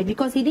as prophet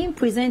because he didn't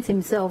present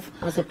himself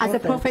as a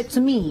prophet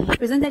to me. He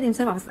presented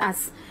himself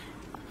as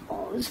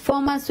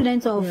former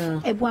student of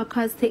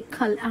Ebuaka State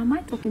College. Am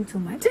I talking too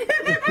much?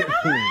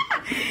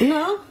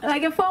 No.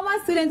 Like a former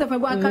student of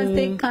Ebuaka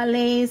State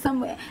College,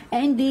 some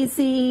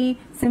NDC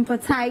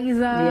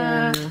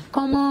sympathizer,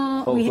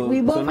 common.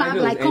 We both have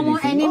like common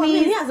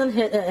enemies. He hasn't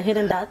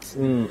hidden that.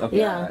 Okay,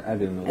 yeah, I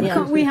didn't know.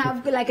 Yeah. We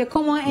have like a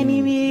common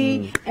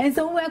enemy, and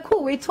so we're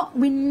cool. We talk.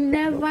 We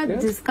never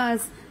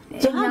discuss.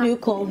 So how do you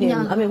call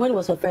him? I mean, when he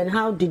was your friend,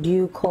 how did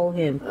you call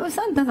him?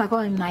 Sometimes I call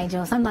him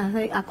Nigel. Sometimes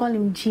I call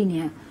him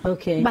Junior.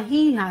 Okay. But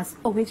he has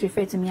always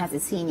referred to me as a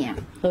senior.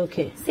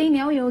 Okay.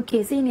 Senior, are you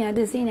okay? Senior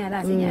this, senior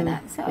that, senior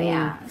that. So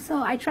yeah.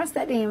 So I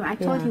trusted him. I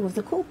thought he was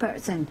a cool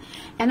person,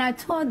 and I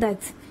thought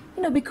that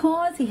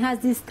because he has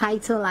this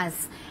title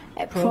as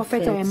a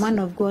prophet or a man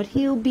of God,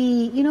 he'll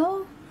be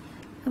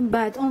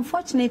But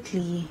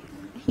unfortunately,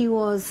 he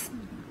was,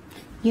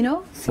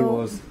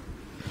 so.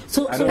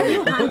 So were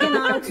you hanging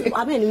out?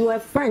 I mean, you were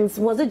friends.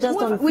 Was it just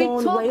on phone? We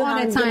talk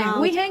all the time.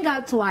 We hang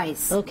out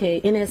twice. Okay,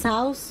 in his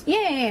house?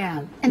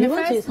 Yeah. And you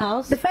went to his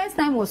house? The first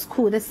time was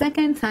cool. The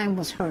second time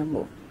was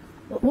horrible.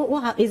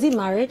 What is he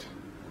married?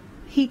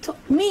 He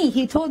told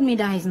me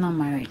that he's not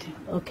married.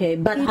 Okay,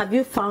 but have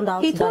you found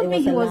out he that told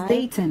me he was alive?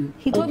 dating.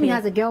 He told me he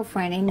has a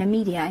girlfriend in the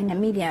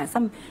media,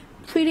 some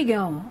pretty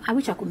girl. I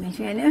wish I could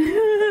mention her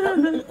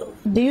name.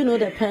 Do you know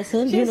the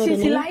person? Do you know the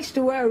name? She likes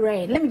to wear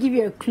red. Let me give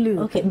you a clue.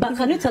 Okay, but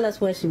can you tell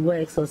us where she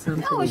works or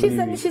something? No, she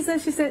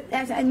said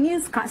as a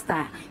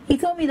newscaster. He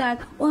told me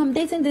that, I'm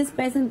dating this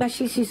person, but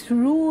she's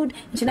rude.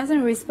 She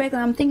doesn't respect,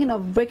 and I'm thinking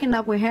of breaking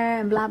up with her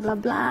and blah blah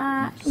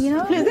blah.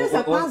 Please, this is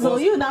a puzzle.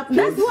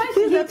 That's what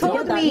he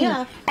told me.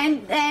 Yeah.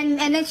 And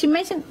then she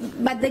mentioned,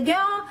 but the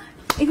girl.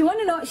 If you want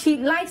to know, she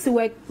likes to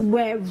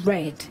wear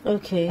red.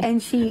 Okay. And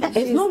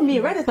it's not me.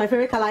 Red is my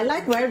favorite color. I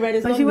like wearing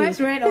red. But she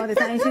wears red all the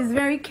time. She's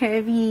very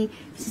curvy.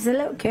 She's a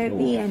little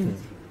curvy and.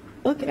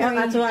 Okay.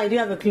 That's why. Do you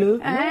have a clue?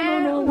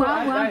 No.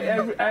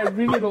 I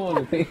really don't want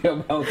to think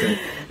about it.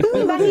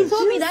 But he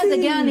told me that the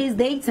girl is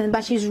dating,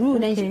 but she's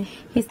rude and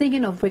he's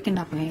thinking of breaking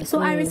up with her. So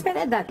I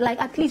respected that. Like,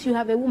 at least you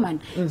have a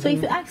woman. So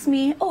if you ask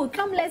me,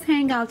 come, let's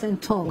hang out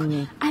and talk,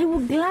 I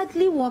will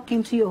gladly walk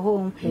into your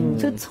home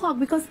to talk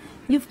because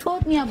you've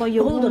told me about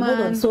your woman. Hold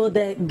on. So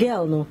the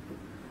girl, no?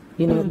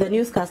 You know, the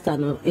newscaster,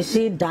 no? Is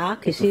she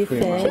dark? Is she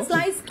fair? She's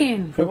light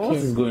skinned. What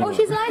is going on?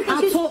 She's light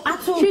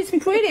skinned. She's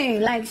pretty.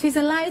 Like, she's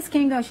a light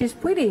skinned girl. She's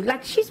pretty.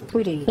 Like, she's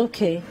pretty.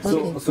 Okay.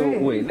 So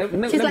wait.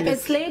 She's like a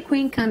slay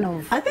queen kind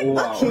of. I think,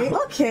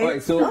 okay.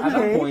 Right, so at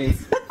that point,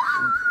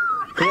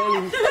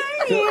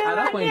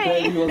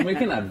 clearly, he was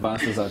making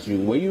advances at you.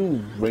 Were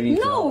you ready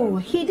to? No,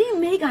 he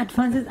didn't make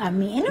advances at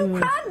me.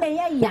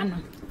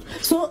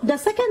 So the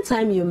second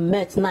time you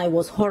met, now it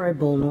was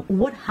horrible. No?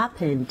 What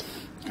happened?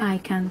 I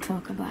can't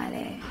talk about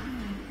it.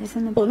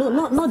 Oh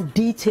no, not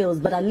details,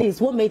 but at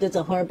least what made it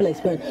a horrible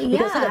experience?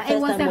 Yeah, it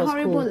was a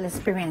horrible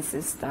experience,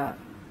 sister.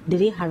 Did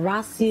he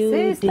harass you?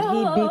 Sister. Did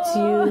he beat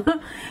you?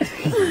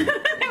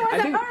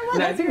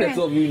 I think that's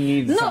what we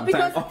need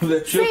sometimes of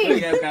the show.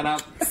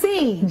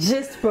 See,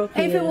 just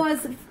if it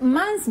was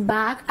months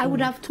back, I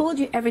would have told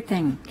you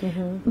everything.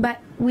 But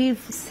we've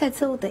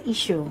settled the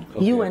issue.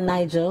 Okay. You and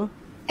Nigel?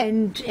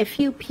 And a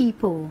few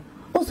people.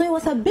 Oh, so it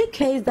was a big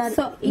case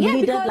that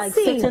needed like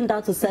sitting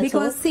down to settle?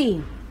 Because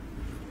see,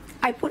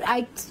 I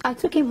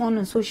took him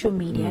on social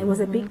media. It was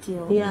a big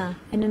deal. Yeah.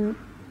 And then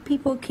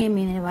people came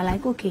in and were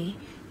like, okay,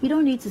 you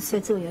don't need to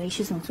settle your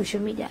issues on social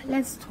media.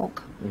 Let's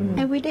talk.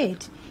 And we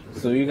did.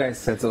 So you guys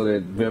settled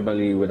it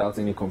verbally without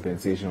any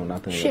compensation or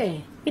nothing?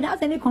 Sure.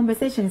 Without any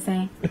compensation,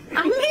 saying,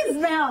 I'm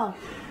Mzbel.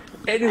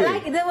 Anyway.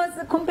 Like, there was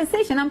a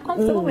compensation. I'm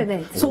comfortable with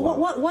it. So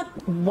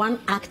what one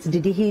act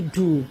did he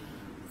do?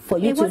 For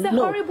you it was a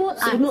horrible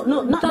act. No,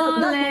 that's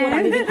not what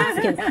I'm even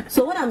asking.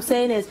 So what I'm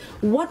saying is,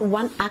 what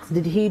one act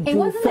did he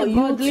do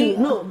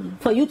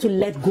for you to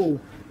let go?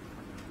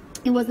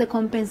 It was the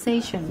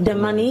compensation. The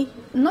money?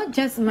 Not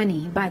just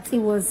money, but it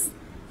was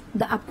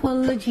the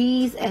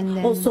apologies and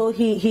then also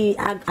he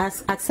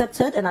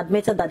accepted and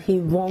admitted that he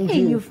wronged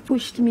you. You've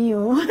pushed me.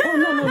 Oh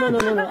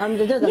no. I'm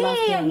just the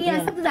last one. He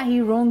accepted that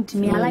he wronged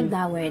me. I like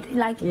that word.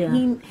 Like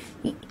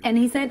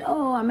he said,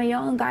 "Oh, I'm a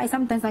young guy.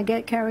 Sometimes I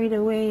get carried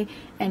away,"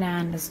 and I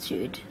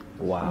understood.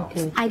 Wow.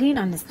 Okay. I didn't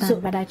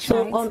understand, but I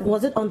tried. So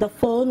was it on the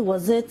phone?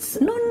 Was it?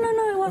 No.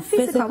 It was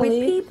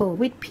physical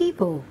with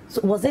people.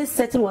 So was it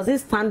sitting? Was it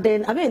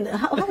standing? I mean,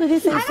 how did he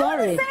say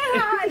sorry?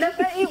 I don't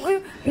say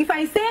how. If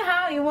I say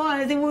how it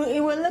was, it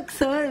will look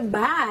so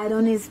bad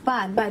on his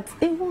part. But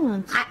it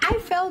won't. I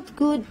felt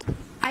good.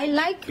 I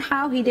like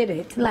how he did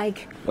it.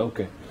 Like,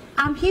 okay,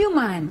 I'm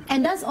human,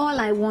 and that's all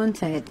I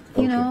wanted.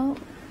 You know.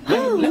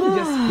 Let me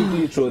just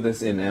quickly throw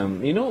this in.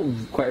 You know,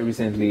 quite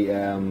recently,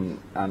 an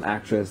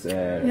actress.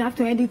 You have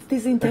to edit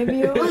this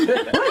interview.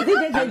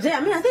 DJ JJ. I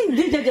mean, I think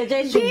DJ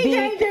JJ should be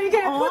on,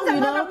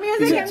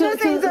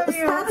 to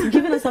start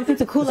giving us something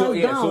to cool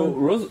us down. So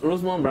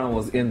Rosemont Brown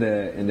was in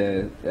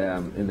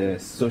the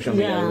social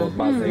media world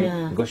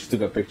because she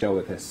took a picture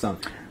with her son.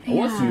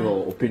 What's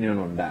your opinion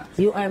on that?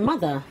 You are a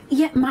mother.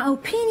 Yeah, my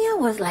opinion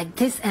was like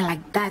this and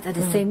like that at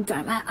the same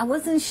time. I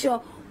wasn't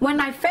sure when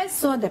I first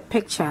saw the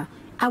picture.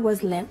 I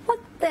was like, what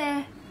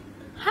the?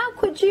 How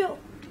could you?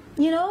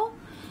 You know,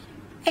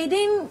 it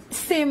didn't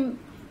seem.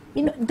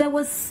 You know, there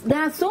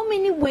are so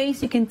many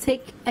ways you can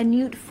take a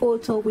nude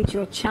photo with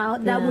your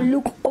child that will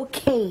look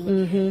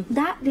okay.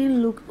 That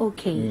didn't look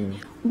okay,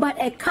 but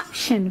a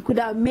caption could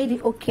have made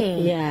it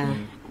okay. Yeah.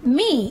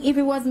 Me, if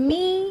it was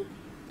me,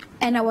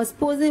 and I was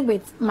posing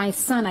with my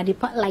son at the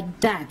part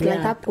like that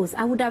pose,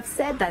 I would have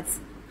said that.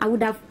 I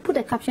would have put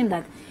a caption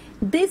that.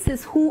 This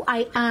is who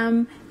I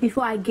am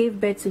before I gave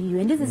birth to you,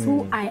 and this is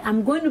who I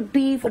am going to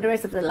be for the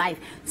rest of the life.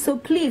 So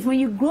please, when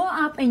you grow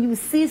up and you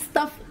see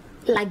stuff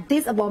like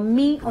this about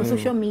me on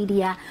social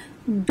media,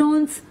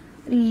 don't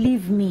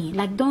leave me.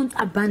 Like, don't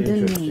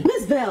abandon me.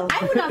 Mzbel.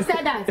 I would have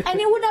said that, and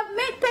it would have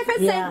made perfect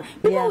sense.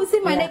 People would see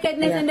my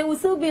nakedness and they would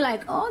still be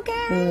like,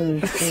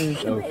 okay.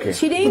 Okay.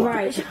 She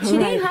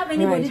didn't have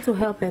anybody to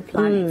help her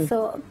plan it.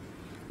 So,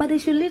 but they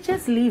should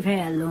just leave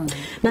her alone.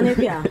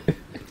 Nanepia.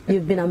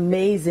 You've been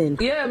amazing.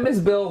 Yeah,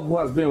 Mzbel, who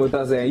has been with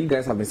us, you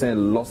guys have been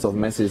sending lots of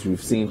messages.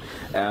 We've seen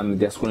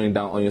they're scrolling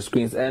down on your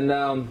screens.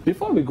 And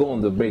before we go on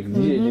the break,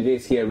 DJ JJ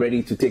is here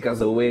ready to take us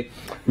away.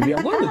 We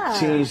are going to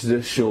change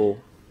the show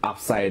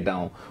upside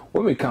down.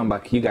 When we come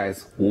back, you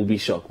guys will be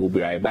shocked. We'll be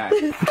right back.